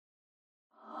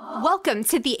Welcome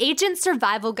to the Agent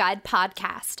Survival Guide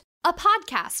podcast, a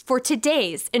podcast for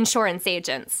today's insurance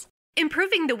agents,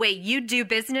 improving the way you do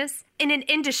business in an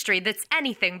industry that's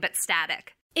anything but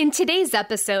static. In today's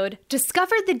episode,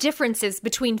 discover the differences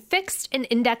between fixed and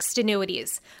indexed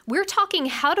annuities. We're talking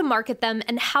how to market them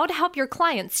and how to help your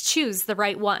clients choose the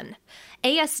right one.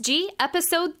 ASG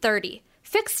episode 30,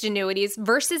 fixed annuities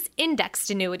versus indexed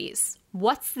annuities.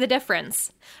 What's the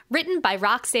difference? Written by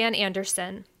Roxanne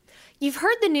Anderson. You've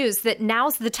heard the news that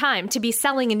now's the time to be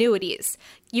selling annuities.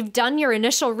 You've done your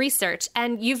initial research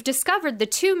and you've discovered the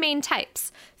two main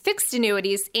types, fixed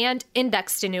annuities and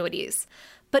indexed annuities.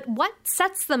 But what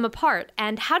sets them apart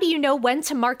and how do you know when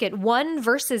to market one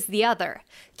versus the other?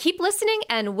 Keep listening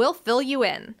and we'll fill you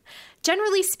in.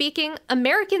 Generally speaking,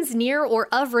 Americans near or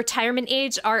of retirement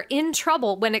age are in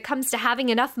trouble when it comes to having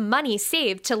enough money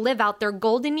saved to live out their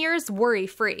golden years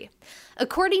worry-free.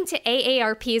 According to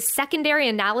AARP's secondary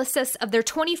analysis of their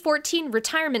 2014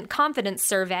 Retirement Confidence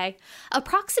Survey,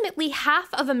 approximately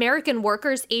half of American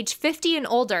workers age 50 and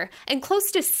older, and close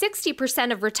to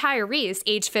 60% of retirees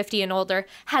age 50 and older,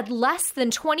 had less than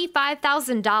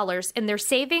 $25,000 in their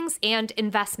savings and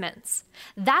investments.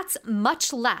 That's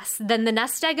much less than the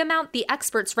nest egg amount the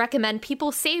experts recommend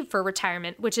people save for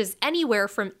retirement, which is anywhere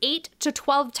from 8 to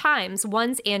 12 times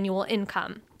one's annual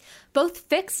income. Both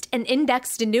fixed and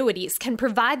indexed annuities can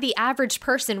provide the average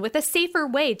person with a safer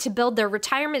way to build their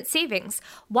retirement savings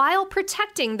while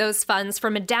protecting those funds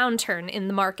from a downturn in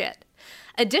the market.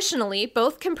 Additionally,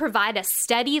 both can provide a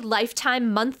steady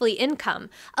lifetime monthly income,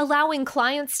 allowing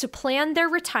clients to plan their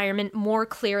retirement more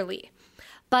clearly.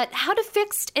 But how do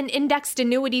fixed and indexed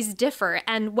annuities differ,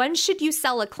 and when should you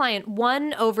sell a client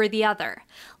one over the other?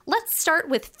 Let's start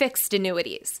with fixed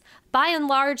annuities. By and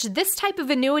large, this type of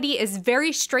annuity is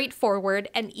very straightforward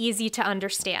and easy to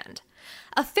understand.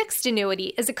 A fixed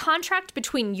annuity is a contract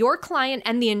between your client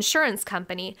and the insurance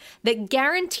company that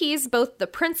guarantees both the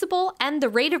principal and the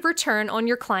rate of return on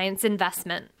your client's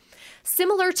investment.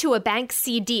 Similar to a bank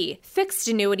CD, fixed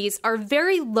annuities are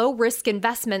very low-risk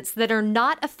investments that are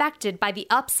not affected by the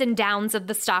ups and downs of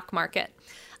the stock market.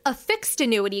 A fixed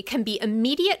annuity can be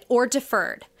immediate or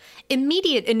deferred.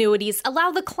 Immediate annuities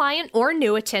allow the client or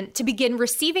annuitant to begin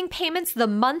receiving payments the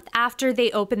month after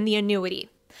they open the annuity.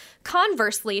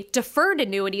 Conversely, deferred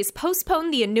annuities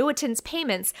postpone the annuitant's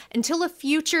payments until a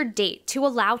future date to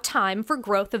allow time for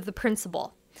growth of the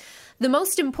principal. The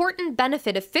most important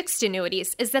benefit of fixed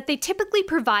annuities is that they typically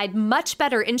provide much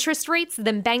better interest rates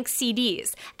than bank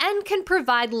CDs and can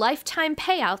provide lifetime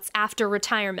payouts after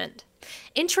retirement.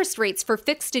 Interest rates for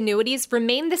fixed annuities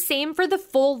remain the same for the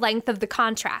full length of the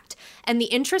contract, and the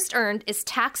interest earned is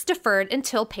tax-deferred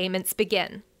until payments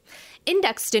begin.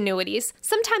 Indexed annuities,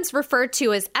 sometimes referred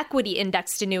to as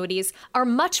equity-indexed annuities, are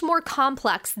much more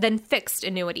complex than fixed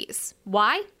annuities.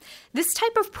 Why? This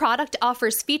type of product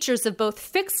offers features of both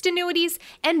fixed annuities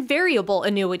and variable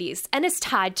annuities and is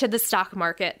tied to the stock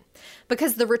market.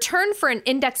 Because the return for an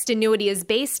indexed annuity is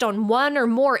based on one or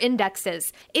more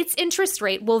indexes, its interest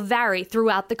rate will vary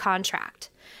throughout the contract.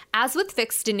 As with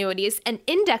fixed annuities, an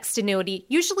indexed annuity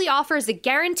usually offers a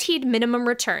guaranteed minimum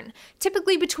return,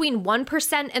 typically between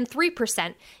 1% and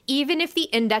 3%, even if the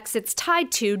index it's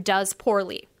tied to does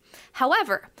poorly.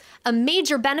 However, a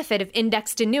major benefit of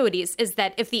indexed annuities is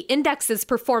that if the index is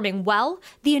performing well,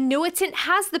 the annuitant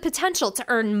has the potential to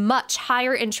earn much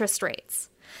higher interest rates.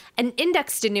 An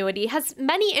indexed annuity has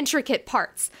many intricate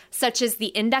parts, such as the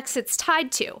index it's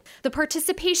tied to, the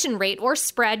participation rate or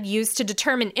spread used to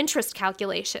determine interest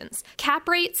calculations, cap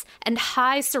rates, and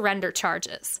high surrender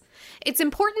charges. It's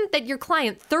important that your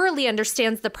client thoroughly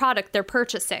understands the product they're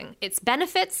purchasing, its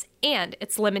benefits, and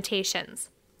its limitations.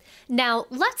 Now,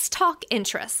 let's talk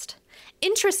interest.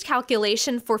 Interest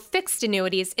calculation for fixed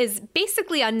annuities is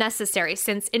basically unnecessary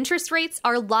since interest rates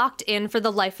are locked in for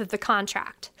the life of the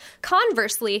contract.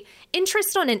 Conversely,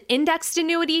 interest on an indexed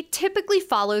annuity typically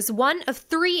follows one of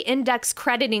 3 index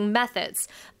crediting methods,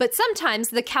 but sometimes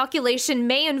the calculation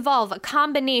may involve a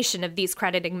combination of these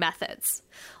crediting methods.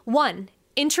 1.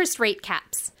 Interest rate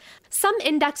caps. Some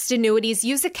indexed annuities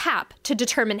use a cap to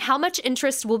determine how much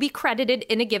interest will be credited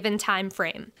in a given time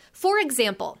frame. For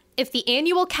example, if the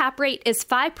annual cap rate is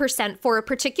 5% for a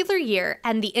particular year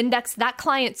and the index that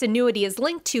client's annuity is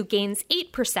linked to gains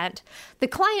 8%, the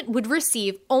client would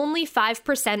receive only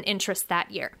 5% interest that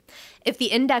year. If the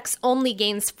index only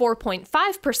gains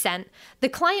 4.5%, the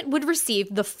client would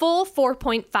receive the full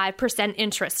 4.5%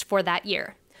 interest for that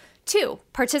year. 2.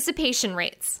 Participation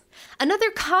rates. Another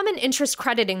common interest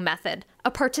crediting method,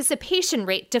 a participation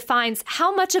rate defines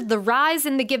how much of the rise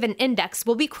in the given index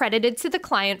will be credited to the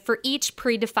client for each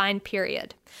predefined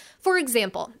period. For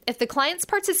example, if the client's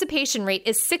participation rate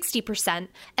is 60%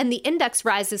 and the index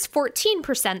rises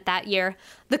 14% that year,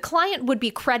 the client would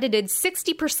be credited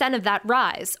 60% of that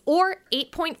rise, or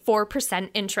 8.4%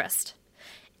 interest.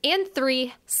 And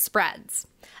 3, spreads.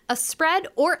 A spread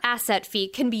or asset fee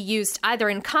can be used either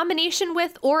in combination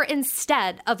with or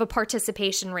instead of a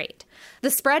participation rate.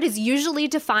 The spread is usually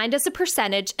defined as a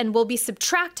percentage and will be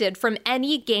subtracted from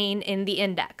any gain in the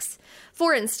index.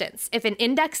 For instance, if an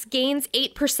index gains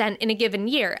 8% in a given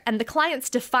year and the client's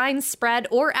defined spread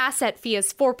or asset fee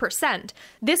is 4%,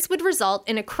 this would result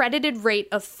in a credited rate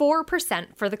of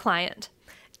 4% for the client.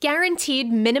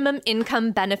 Guaranteed minimum income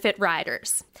benefit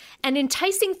riders. An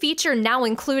enticing feature now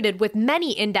included with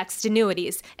many indexed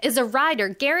annuities is a rider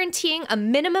guaranteeing a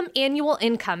minimum annual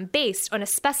income based on a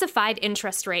specified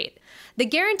interest rate. The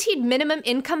Guaranteed Minimum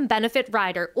Income Benefit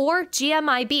Rider, or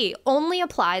GMIB, only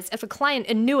applies if a client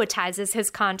annuitizes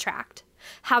his contract.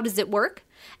 How does it work?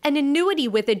 An annuity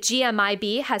with a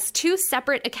GMIB has 2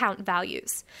 separate account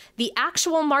values. The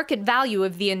actual market value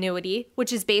of the annuity,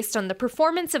 which is based on the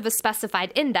performance of a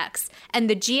specified index, and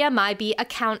the GMIB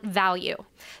account value.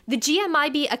 The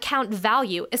GMIB account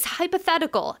value is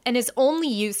hypothetical and is only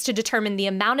used to determine the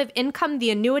amount of income the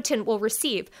annuitant will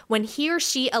receive when he or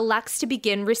she elects to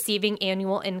begin receiving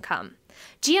annual income.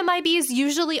 GMIBs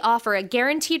usually offer a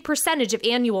guaranteed percentage of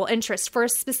annual interest for a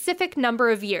specific number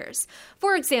of years.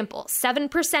 For example,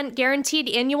 7% guaranteed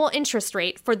annual interest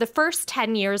rate for the first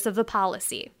 10 years of the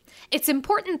policy. It's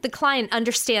important the client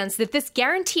understands that this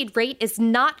guaranteed rate is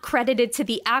not credited to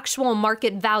the actual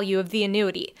market value of the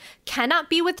annuity, cannot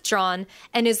be withdrawn,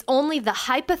 and is only the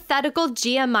hypothetical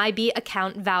GMIB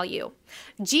account value.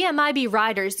 GMIB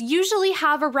riders usually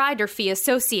have a rider fee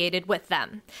associated with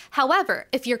them. However,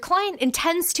 if your client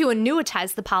intends to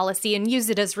annuitize the policy and use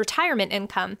it as retirement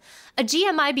income, a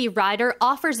GMIB rider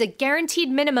offers a guaranteed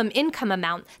minimum income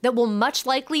amount that will much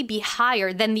likely be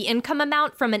higher than the income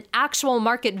amount from an actual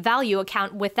market value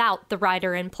account without the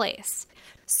rider in place.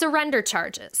 Surrender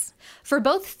charges. For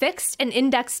both fixed and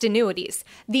indexed annuities,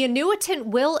 the annuitant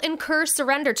will incur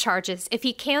surrender charges if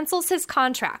he cancels his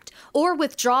contract or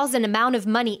withdraws an amount of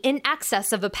money in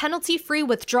excess of a penalty-free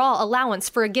withdrawal allowance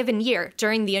for a given year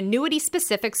during the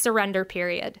annuity-specific surrender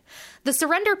period. The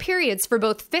surrender periods for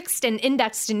both fixed and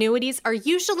indexed annuities are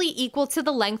usually equal to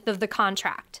the length of the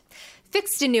contract.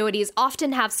 Fixed annuities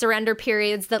often have surrender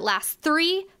periods that last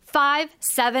 3, 5,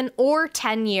 7, or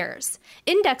 10 years.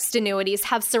 Indexed annuities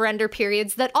have surrender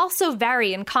periods that also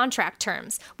vary in contract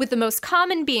terms, with the most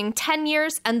common being 10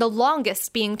 years and the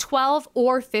longest being 12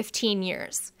 or 15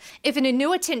 years. If an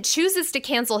annuitant chooses to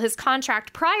cancel his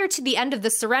contract prior to the end of the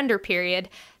surrender period,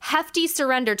 hefty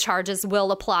surrender charges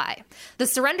will apply. The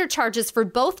surrender charges for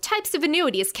both types of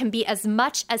annuities can be as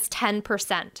much as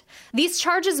 10%. These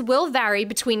charges will vary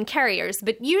between carriers,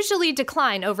 but usually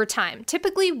decline over time,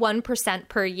 typically 1%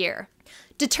 per year.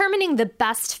 Determining the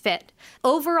best fit.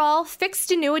 Overall, fixed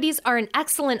annuities are an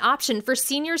excellent option for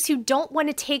seniors who don't want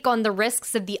to take on the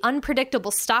risks of the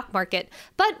unpredictable stock market,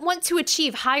 but want to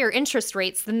achieve higher interest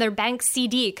rates than their bank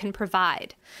CD can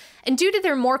provide. And due to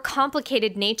their more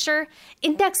complicated nature,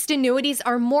 indexed annuities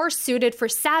are more suited for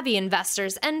savvy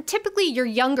investors and typically your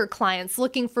younger clients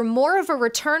looking for more of a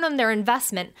return on their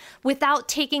investment without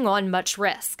taking on much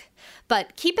risk.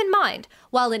 But keep in mind,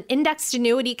 while an indexed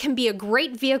annuity can be a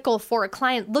great vehicle for a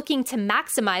client looking to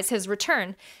maximize his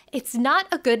return, it's not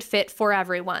a good fit for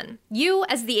everyone. You,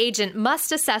 as the agent,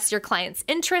 must assess your client's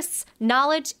interests,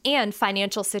 knowledge, and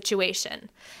financial situation.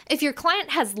 If your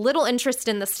client has little interest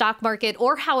in the stock market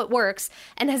or how it works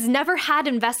and has never had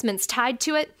investments tied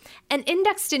to it, an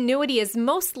indexed annuity is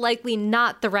most likely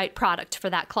not the right product for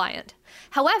that client.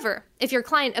 However, if your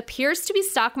client appears to be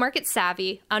stock market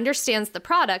savvy, understands the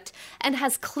product, and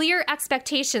has clear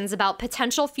expectations about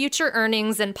potential future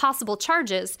earnings and possible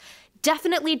charges,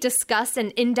 definitely discuss an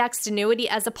indexed annuity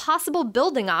as a possible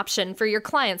building option for your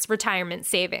client's retirement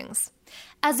savings.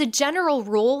 As a general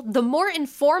rule, the more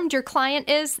informed your client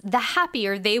is, the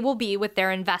happier they will be with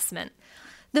their investment.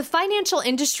 The Financial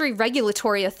Industry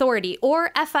Regulatory Authority, or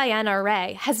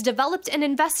FINRA, has developed an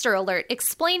investor alert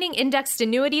explaining indexed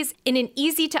annuities in an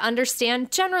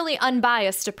easy-to-understand, generally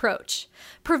unbiased approach.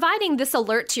 Providing this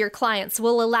alert to your clients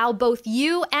will allow both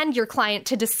you and your client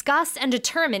to discuss and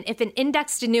determine if an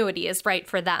indexed annuity is right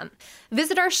for them.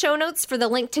 Visit our show notes for the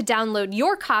link to download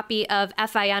your copy of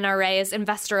FINRA's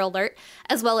Investor Alert,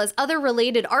 as well as other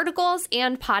related articles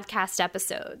and podcast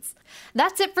episodes.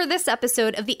 That's it for this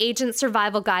episode of the Agent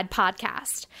Survival Survival Guide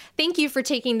podcast. Thank you for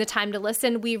taking the time to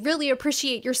listen. We really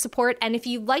appreciate your support, and if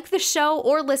you like the show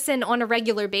or listen on a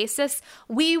regular basis,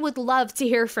 we would love to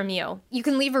hear from you. You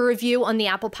can leave a review on the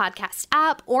Apple Podcast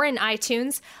app or in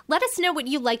iTunes. Let us know what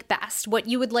you like best, what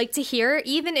you would like to hear.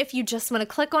 Even if you just want to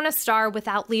click on a star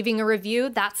without leaving a review,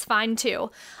 that's fine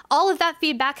too. All of that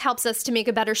feedback helps us to make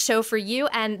a better show for you,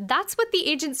 and that's what the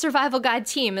Agent Survival Guide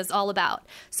team is all about.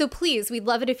 So please, we'd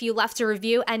love it if you left a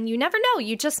review, and you never know,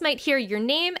 you just might hear your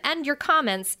name and your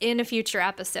comments in a future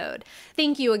episode.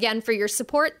 Thank you again for your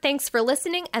support. Thanks for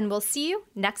listening, and we'll see you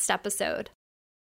next episode.